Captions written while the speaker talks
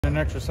an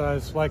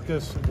exercise like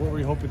this, what were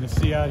you hoping to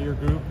see out of your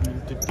group?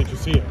 Did you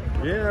see it?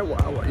 Yeah,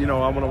 well, you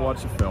know, I want to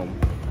watch the film.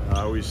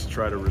 I always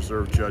try to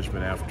reserve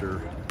judgment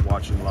after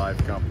watching live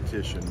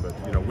competition, but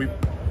you know,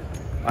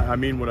 I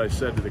mean what I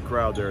said to the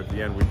crowd there at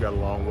the end. We've got a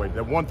long way.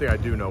 The one thing I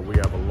do know, we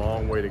have a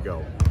long way to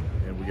go,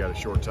 and we got a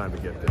short time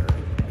to get there.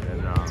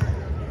 And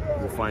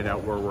we'll find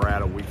out where we're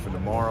at a week from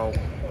tomorrow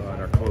in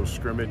our closed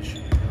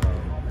scrimmage.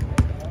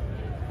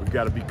 We've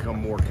got to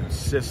become more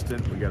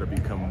consistent. We've got to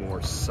become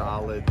more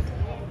solid,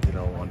 you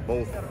know, on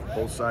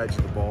both sides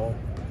of the ball.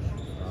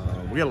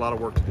 We got a lot of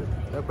work to do.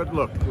 But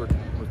look, we're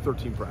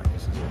 13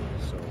 practices in,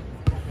 so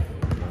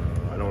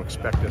I don't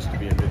expect us to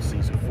be in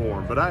mid-season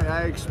form. But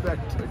I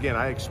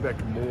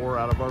expect more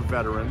out of our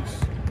veterans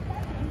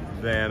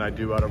than I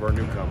do out of our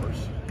newcomers.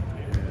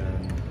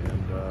 And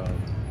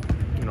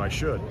you know, I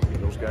should.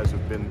 Those guys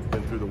have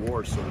been through the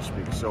wars, so to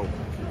speak. So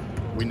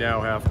we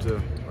now have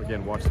to,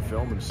 again, watch the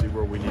film and see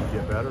where we need to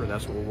get better, and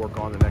that's what we'll work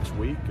on the next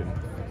week, and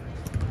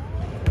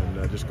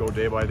just go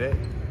day by day.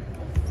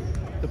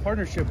 The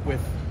partnership with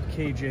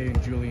KJ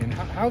and Julian,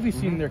 how have you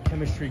seen their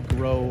chemistry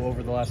grow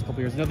over the last couple of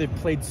years? I know they've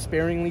played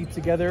sparingly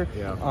together,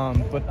 yeah.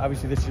 But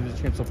obviously this year there's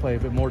a chance to play a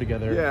bit more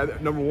together. Yeah,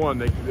 number one,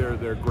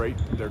 they're great.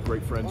 They're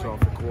great friends off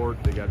the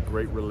court. They got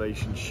great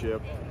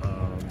relationship.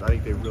 I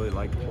think they really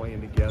like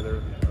playing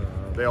together.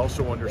 They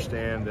also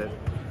understand that,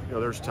 you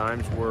know, there's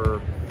times where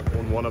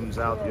when one of them's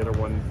out, the other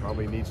one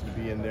probably needs to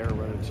be in there and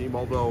run a team.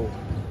 Although,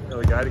 you know,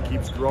 the guy that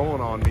keeps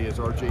growing on me is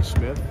R.J.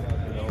 Smith.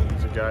 You know,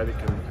 he's a guy that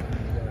can,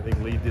 I think,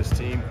 lead this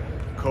team.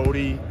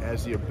 Cody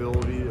has the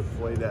ability to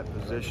play that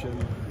position.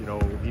 You know,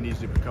 he needs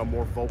to become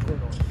more focal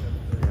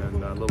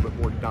and a little bit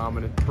more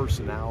dominant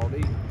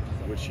personality,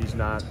 which he's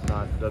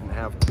doesn't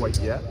have quite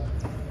yet.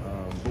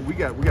 But we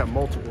got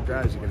multiple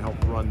guys that can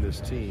help run this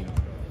team.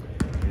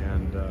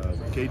 And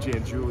KJ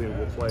and Julian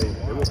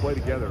will play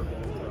together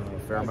a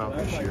fair amount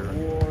this year.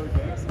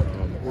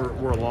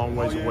 We're a long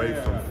ways away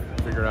from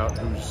figuring out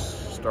who's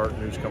starting,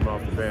 who's coming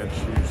off the bench,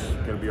 who's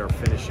going to be our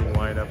finishing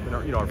lineup.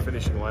 And our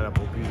finishing lineup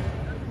will be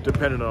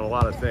dependent on a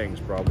lot of things,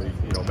 probably,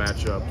 you know,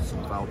 matchups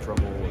and foul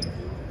trouble and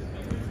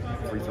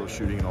free throw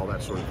shooting and all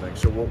that sort of thing.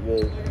 So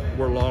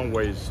we're a long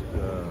ways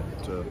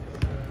to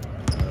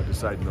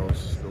deciding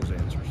those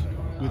answers.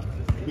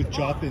 With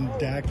Jop and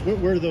Dak,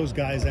 where are those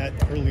guys at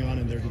early on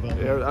in their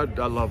development?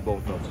 Yeah, I love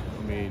both of them.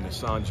 I mean,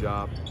 Hassan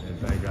Jop and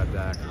Bangad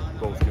Dak are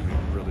both going to be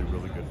really,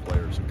 really good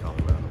players in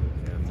Colorado,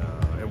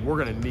 and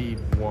we're going to need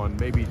one,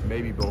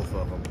 maybe both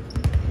of them,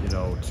 you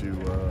know,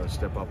 to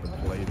step up and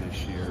play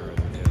this year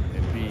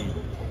and be.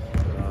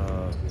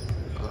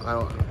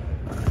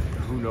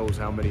 Who knows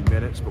how many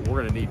minutes, but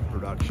we're going to need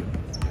production,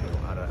 you know,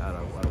 out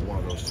of one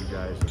of those two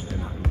guys,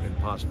 and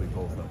possibly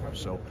both of them.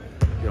 So,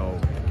 you know,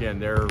 again,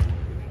 they're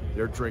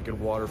drinking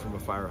water from a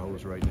fire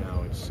hose right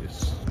now.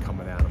 It's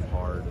coming at them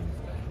hard. And,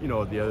 you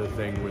know, the other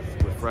thing with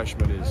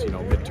freshmen is, you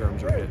know,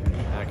 midterms are hitting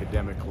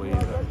academically.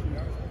 The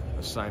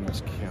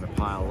assignments kind of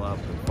pile up,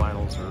 and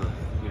finals are,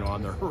 you know,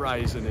 on the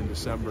horizon in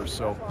December.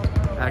 So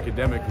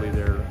academically,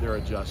 they're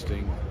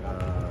adjusting.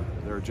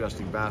 They're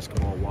adjusting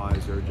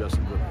basketball-wise. They're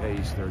adjusting to the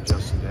pace. They're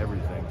adjusting to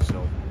everything.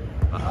 So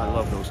I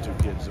love those two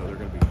kids. So they're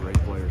going to be great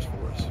players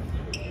for us.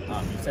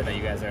 You said that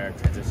you guys are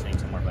transitioning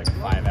to more of like a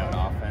 5-out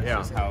offense. Yeah.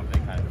 Just how have they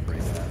kind of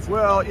embraced that?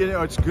 Well, you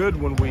know, it's good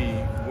when we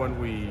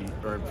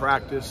are in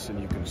practice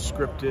and you can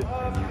script it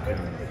and you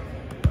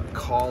can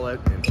call it.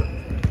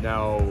 And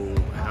now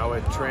how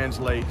it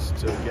translates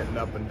to getting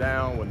up and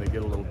down when they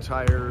get a little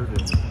tired,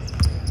 and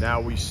now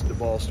the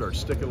ball starts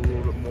sticking a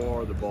little bit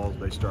more.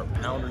 They start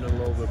pounding it a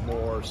little bit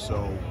more.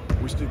 So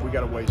we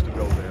got a ways to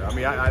go there. I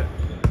mean,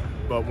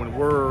 but when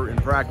we're in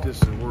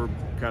practice and we're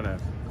kind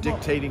of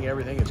dictating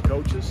everything as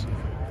coaches,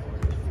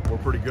 we're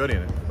pretty good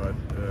in it, but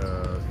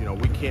you know,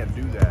 we can't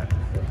do that.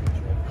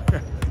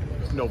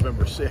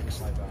 November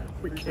 6th,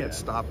 we can't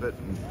stop it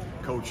and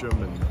coach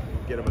them and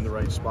get them in the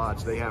right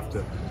spots. They have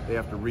to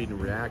read and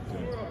react,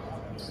 and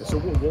so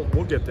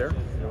we'll get there.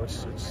 You know,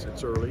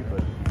 it's early,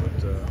 but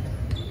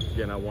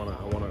again, I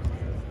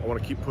want to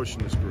keep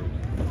pushing this group.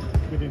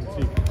 We didn't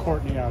see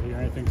Courtney out here.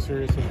 Anything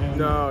serious with him?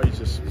 No, he's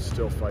just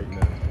still fighting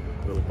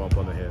a little bump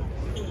on the head.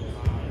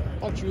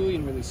 I thought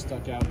Julian really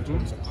stuck out in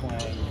terms of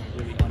playing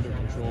really under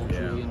control. Yeah.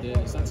 Julian did.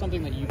 Is that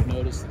something that you've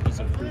noticed that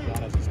he's improved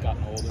on as he's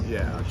gotten older?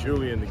 Yeah,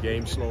 Julian, the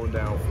game's slowing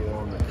down for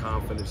him. The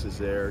confidence is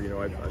there. You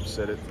know, I've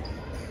said it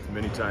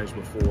many times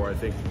before. I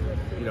think,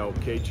 you know,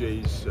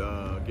 KJ's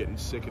getting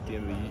sick at the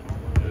end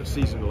of the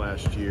season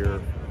last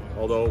year.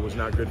 Although it was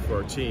not good for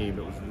our team,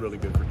 it was really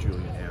good for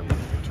Julian Hamlin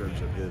in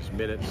terms of his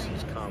minutes,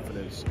 his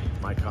confidence,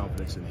 my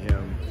confidence in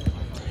him.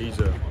 He's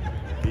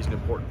an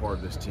important part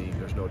of this team.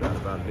 There's no doubt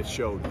about it. It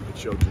showed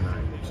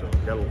tonight. So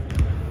got a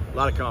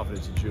lot of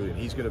confidence in Julian.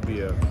 He's going to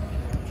be a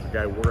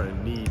guy we're going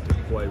to need to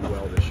play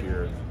well this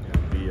year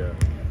and be a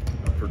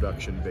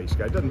production-based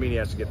guy. It doesn't mean he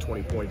has to get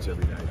 20 points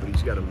every night, but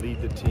he's got to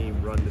lead the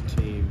team, run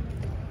the team,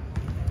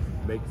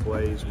 make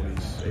plays when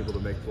he's able to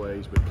make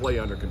plays, but play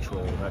under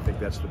control. And I think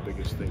that's the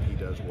biggest thing he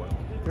does well.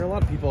 There are a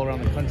lot of people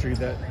around the country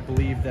that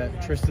believe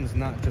that Tristan's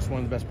not just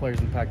one of the best players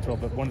in the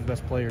Pac-12, but one of the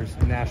best players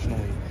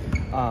nationally.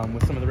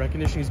 With some of the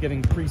recognition he's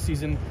getting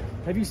preseason,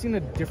 have you seen a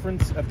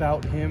difference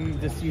about him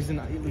this season?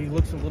 He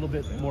looks a little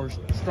bit more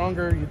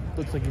stronger. He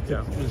looks like he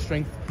took the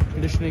strength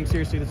conditioning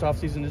seriously this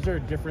offseason. Is there a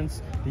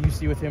difference that you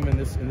see with him in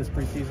this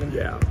preseason?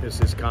 Yeah, it's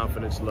his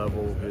confidence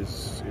level,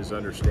 his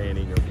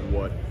understanding of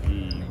what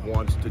he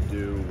wants to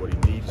do, what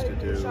he needs to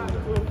do,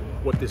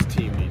 what this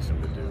team needs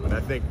him to do. And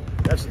I think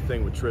that's the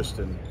thing with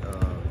Tristan.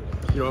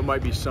 It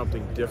might be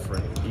something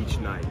different each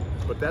night,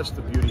 but that's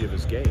the beauty of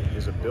his game,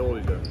 his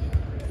ability to,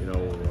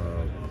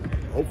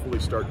 hopefully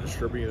start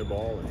distributing the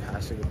ball and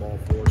passing the ball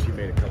for us. He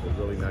made a couple of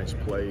really nice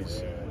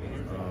plays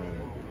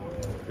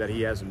that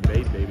he hasn't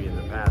made maybe in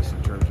the past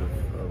in terms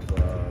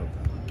of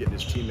getting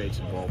his teammates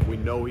involved. We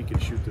know he can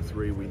shoot the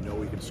three. We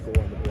know he can score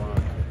on the block.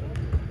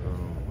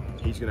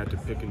 He's going to have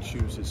to pick and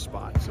choose his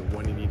spots of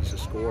when he needs to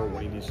score,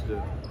 when he needs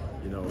to,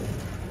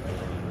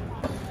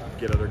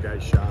 get other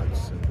guys'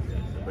 shots.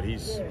 But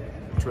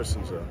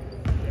Tristan's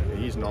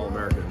he's an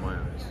All-American in my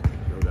eyes,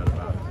 no doubt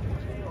about it.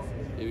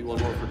 Maybe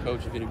one more for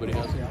Coach if anybody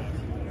has it.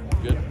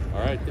 Good. All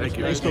right. Thank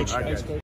you. Guys. Thanks, Coach.